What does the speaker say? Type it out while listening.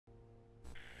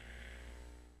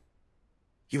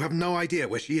You have no idea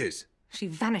where she is. She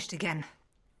vanished again.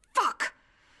 Fuck!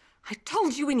 I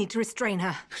told you we need to restrain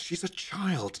her. She's a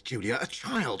child, Julia, a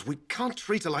child. We can't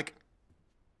treat her like...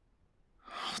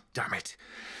 Oh, damn it.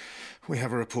 We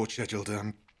have a report scheduled.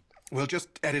 We'll just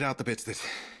edit out the bits that...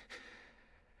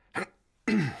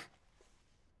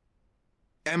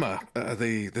 Emma,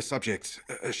 the subject,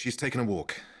 she's taken a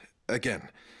walk. Again.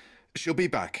 She'll be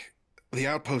back. The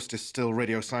outpost is still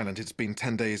radio silent. It's been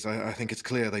 10 days. I think it's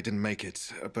clear they didn't make it.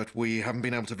 But we haven't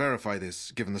been able to verify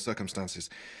this, given the circumstances.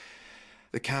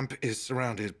 The camp is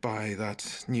surrounded by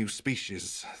that new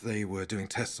species they were doing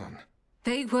tests on.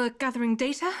 They were gathering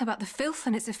data about the filth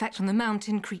and its effect on the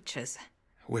mountain creatures.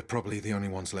 We're probably the only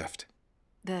ones left.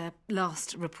 Their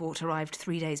last report arrived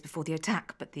 3 days before the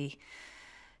attack, but the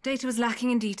data was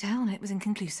lacking in detail and it was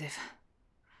inconclusive.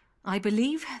 I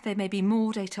believe there may be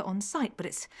more data on site, but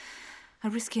it's a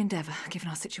risky endeavour, given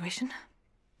our situation.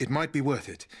 It might be worth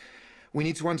it. We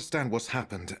need to understand what's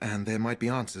happened, and there might be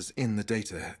answers in the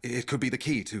data. It could be the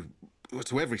key to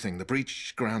everything. The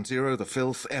breach, Ground Zero, the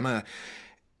filth, Emma...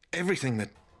 Everything that...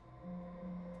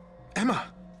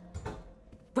 Emma!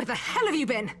 Where the hell have you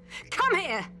been? Come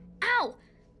here! Ow!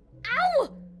 Ow!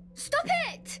 Stop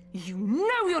it! You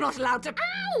know you're not allowed to...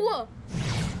 Ow!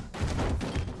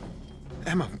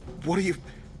 Emma, what are you...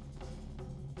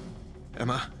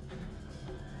 Emma?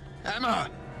 Emma!